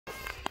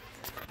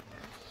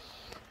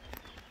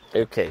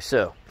Okay,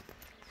 so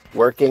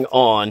working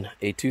on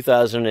a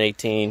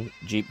 2018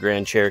 Jeep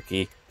Grand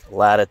Cherokee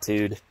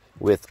Latitude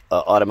with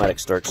automatic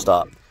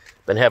start-stop.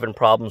 Been having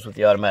problems with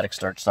the automatic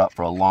start-stop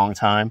for a long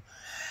time.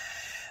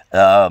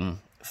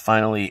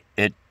 Finally,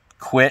 it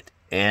quit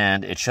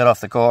and it shut off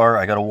the car.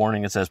 I got a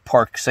warning that says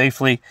park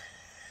safely.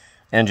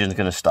 Engine's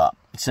going to stop.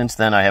 Since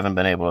then, I haven't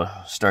been able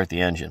to start the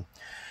engine.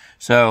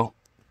 So,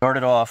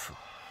 started off.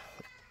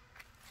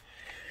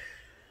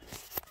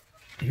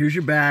 Here's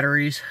your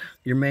batteries.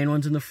 Your main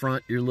one's in the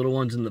front, your little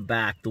one's in the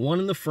back. The one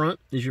in the front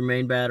is your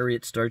main battery.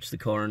 It starts the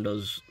car and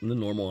does the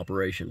normal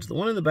operations. The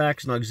one in the back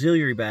is an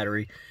auxiliary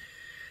battery.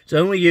 It's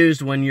only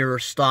used when you're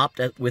stopped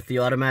with the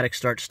automatic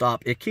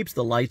start-stop. It keeps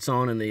the lights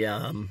on and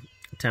the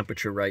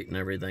temperature right and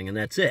everything, and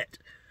that's it.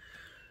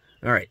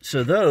 All right,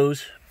 so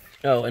those...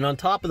 Oh, and on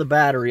top of the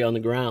battery on the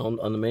ground,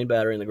 on the main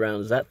battery on the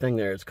ground, is that thing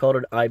there. It's called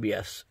an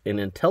IBS, an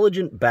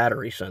intelligent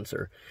battery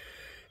sensor.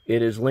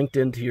 It is linked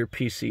into your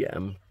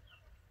PCM,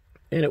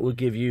 and it will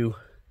give you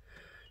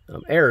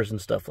errors and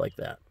stuff like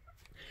that.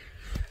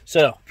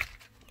 So,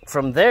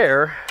 from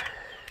there,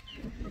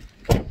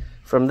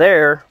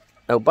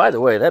 oh, by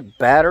the way, that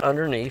battery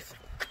underneath,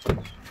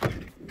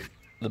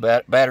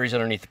 the battery's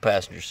underneath the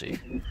passenger seat.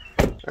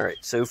 All right,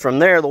 so from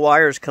there, the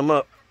wires come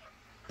up.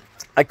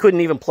 I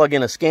couldn't even plug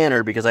in a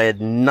scanner because I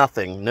had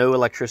nothing, no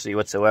electricity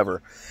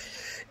whatsoever.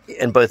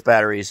 And both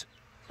batteries,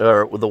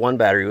 or the one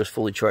battery was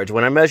fully charged.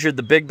 When I measured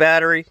the big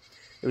battery,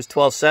 it was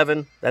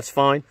 12.7, that's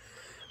fine.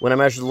 When I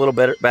measured the little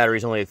battery,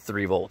 it's only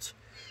 3 volts.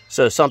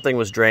 So something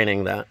was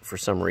draining that for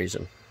some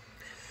reason.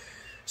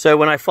 So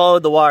when I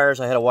followed the wires,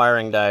 I had a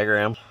wiring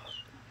diagram.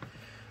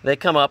 They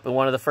come up, and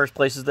one of the first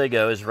places they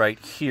go is right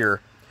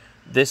here.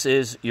 This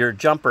is your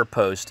jumper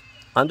post.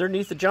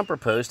 Underneath the jumper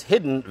post,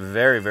 hidden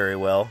very, very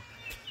well,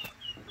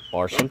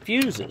 are some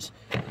fuses.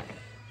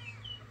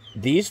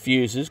 These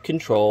fuses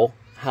control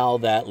how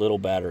that little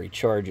battery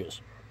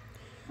charges.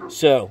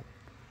 So,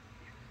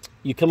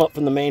 you come up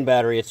from the main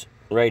battery, it's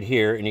right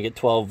here, and you get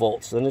 12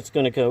 volts. Then it's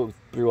going to go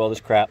through all this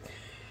crap.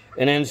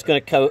 And then it's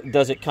going to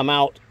does it come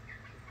out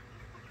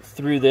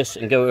through this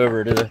and go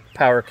over to the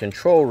power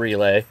control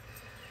relay,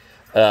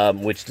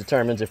 which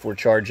determines if we're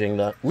charging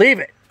the... Leave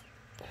it!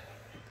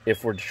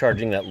 If we're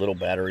charging that little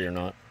battery or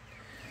not.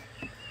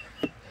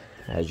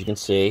 As you can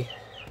see,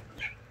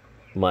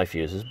 my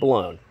fuse is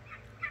blown.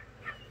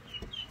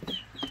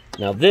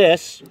 Now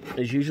this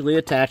is usually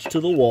attached to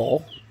the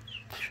wall,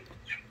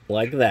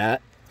 like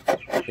that.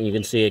 And you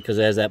can see it because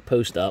it has that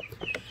post up.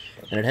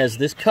 And it has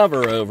this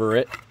cover over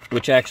it,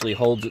 which actually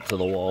holds it to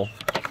the wall.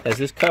 It has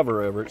this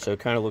cover over it, so it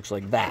kind of looks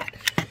like that.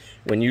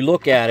 When you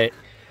look at it,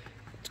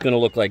 it's going to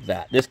look like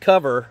that. This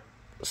cover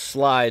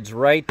slides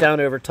right down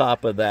over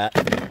top of that.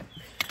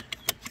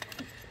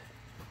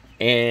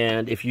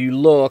 And if you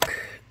look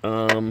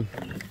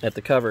at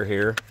the cover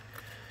here,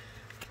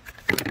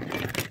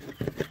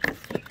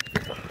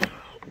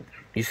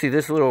 you see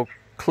this little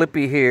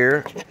clippy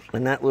here,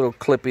 and that little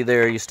clippy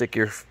there. You stick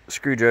your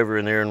screwdriver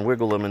in there and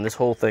wiggle them, and this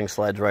whole thing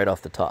slides right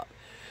off the top.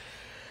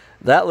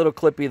 That little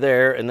clippy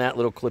there and that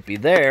little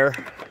clippy there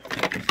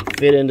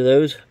fit into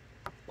those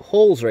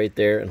holes right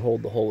there and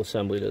hold the whole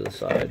assembly to the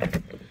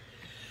side.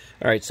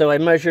 All right, so I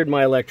measured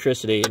my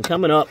electricity, and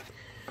coming up,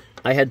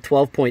 I had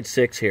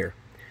 12.6 here,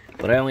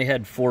 but I only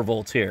had 4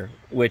 volts here,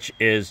 which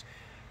is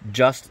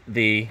just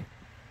the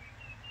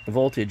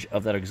voltage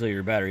of that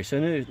auxiliary battery, so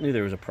I knew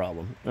there was a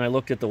problem. And I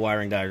looked at the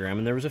wiring diagram,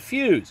 and there was a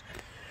fuse.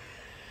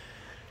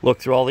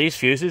 Looked through all these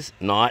fuses,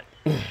 not.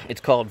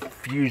 It's called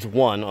fuse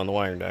 1 on the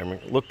wiring diagram.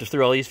 Looked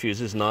through all these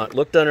fuses, not.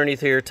 Looked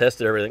underneath here,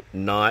 tested everything,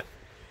 not.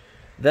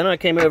 Then I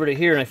came over to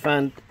here, and I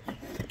found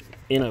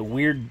in a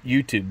weird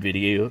YouTube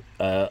video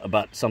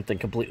about something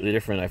completely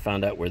different, I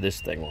found out where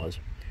this thing was.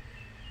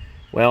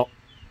 Well,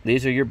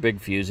 these are your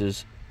big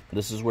fuses.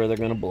 This is where they're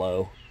going to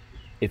blow.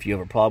 If you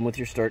have a problem with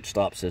your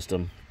start-stop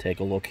system, take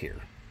a look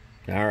here.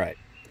 All right.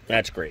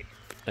 That's great.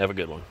 Have a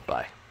good one.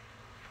 Bye.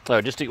 Oh,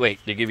 just to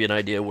give you an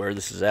idea where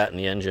this is at in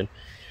the engine,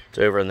 it's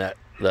over in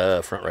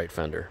the front right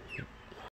fender.